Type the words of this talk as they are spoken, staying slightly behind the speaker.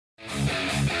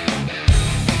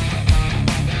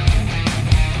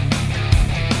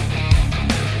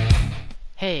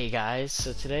Hey guys,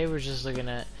 so today we're just looking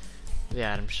at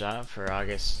the item shop for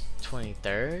August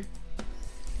 23rd.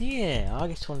 Yeah,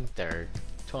 August 23rd,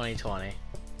 2020.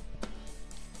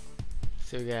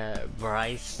 So we got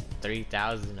Bryce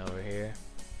 3000 over here.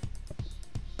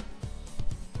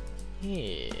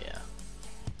 Yeah,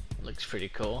 looks pretty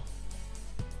cool.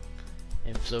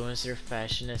 Influencer,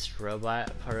 fashionist,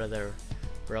 robot, part of the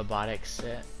robotics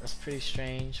set. That's pretty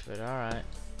strange, but alright.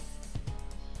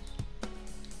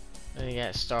 Then you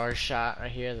got Star Shot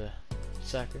right here, the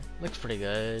sucker. Looks pretty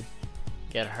good.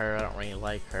 Get her, I don't really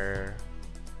like her.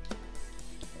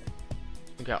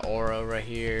 We got Aura right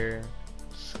here.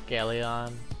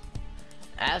 Scallion.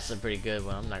 That's a pretty good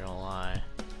one, I'm not gonna lie.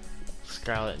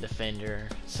 Scarlet Defender.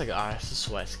 It's like it's a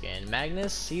sweat skin.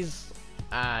 Magnus, he's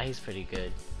pretty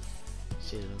good.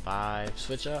 Season 5.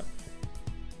 Switch up.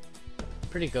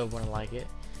 Pretty good one, I like it.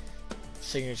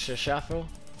 Signature Shuffle.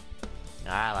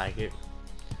 I like it.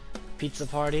 Pizza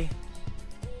Party.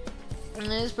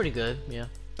 It's pretty good, yeah.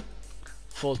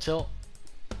 Full Tilt.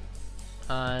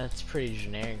 It's pretty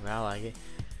generic, but I like it.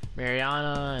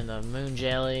 Mariana and the Moon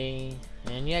Jelly.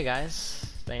 And yeah, guys,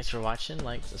 thanks for watching.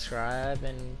 Like, subscribe,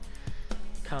 and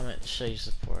comment to show your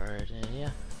support. And yeah,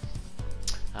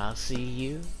 I'll see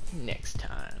you next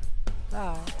time.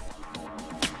 Bye.